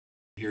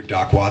Here,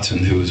 Doc Watson,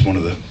 who was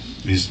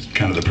he's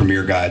kind of the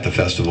premier guy at the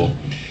festival,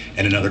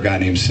 and another guy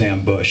named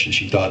Sam Bush, and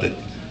she thought that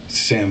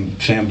Sam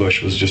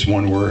Bush was just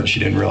one word. She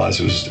didn't realize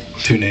it was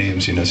two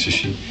names, you know, so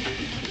she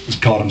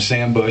called him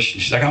Sam Bush.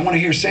 And she's like, I want to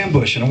hear Sam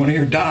Bush, and I want to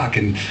hear Doc.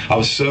 And I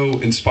was so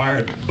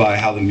inspired by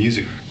how the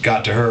music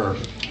got to her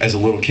as a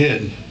little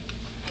kid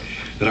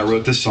that I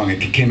wrote this song. It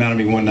came out of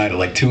me one night at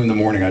like 2 in the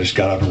morning. I just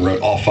got up and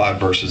wrote all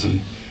 5 verses,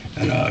 and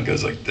it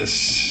goes like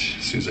this,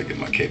 as soon as I get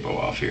my capo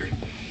off here.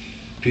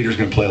 Peter's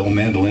going to play a little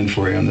mandolin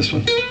for you on this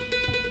one.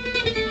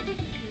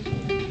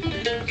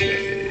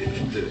 Okay,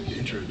 the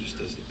intro just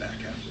does the back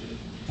half of it.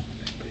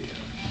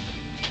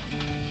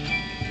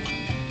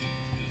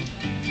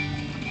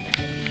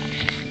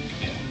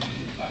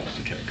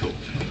 Okay, cool.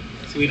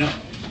 So we know.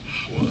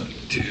 1,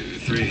 2,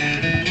 3.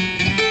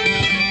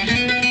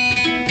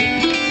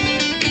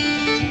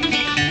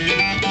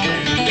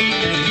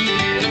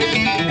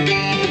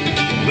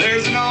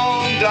 There's an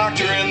old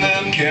doctor in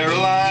them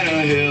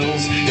Carolina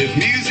hills. If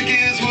music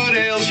is what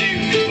ails you,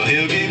 well,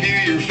 he'll give you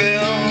your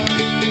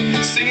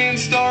fill. Singing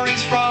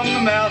stories from the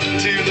mountain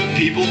to the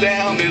people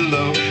down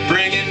below,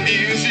 bringing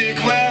music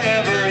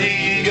wherever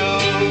he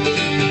goes.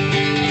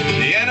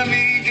 The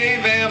enemy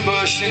gave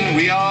ambush and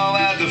we all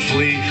had to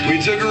flee.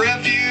 We took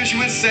refuge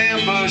with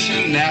Sam Bush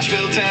in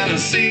Nashville,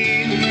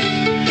 Tennessee,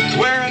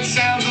 where it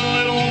sounds a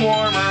little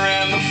warmer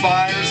and the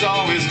fires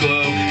always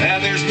glow,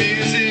 and there's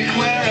music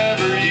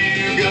wherever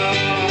you go.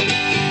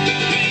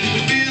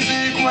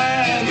 Music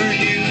wherever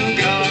you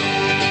go.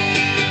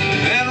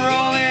 And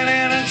rolling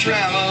in a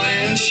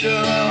traveling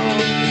show,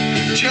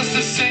 just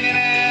a singing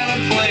and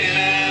a playing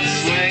and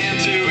swaying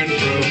to and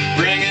fro,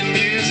 bringing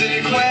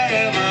music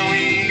wherever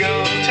we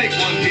go. Take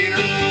one, Peter.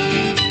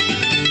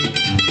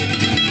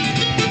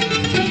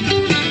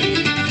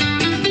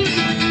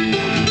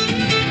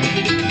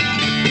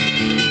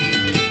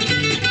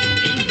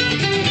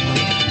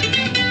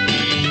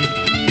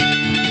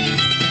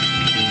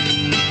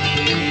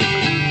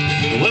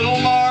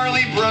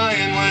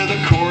 Bryan with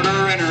a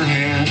quarter in her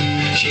hand.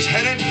 She's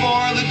headed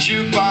for the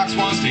jukebox,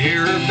 wants to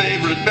hear her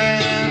favorite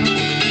band.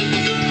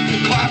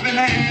 Clapping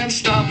hands,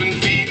 stomping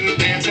feet, and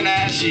dancing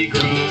as she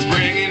grows,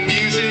 bringing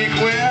music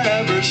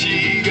wherever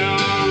she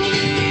goes.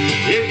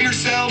 If you're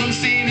seldom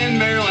seen in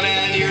Maryland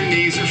and your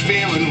knees are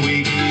feeling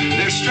weak,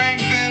 there's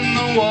strength in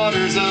the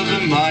waters of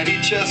the mighty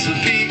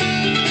Chesapeake,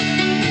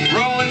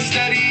 rolling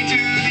steady to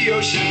the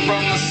ocean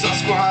from the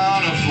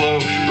Susquehanna flow,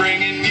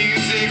 bringing music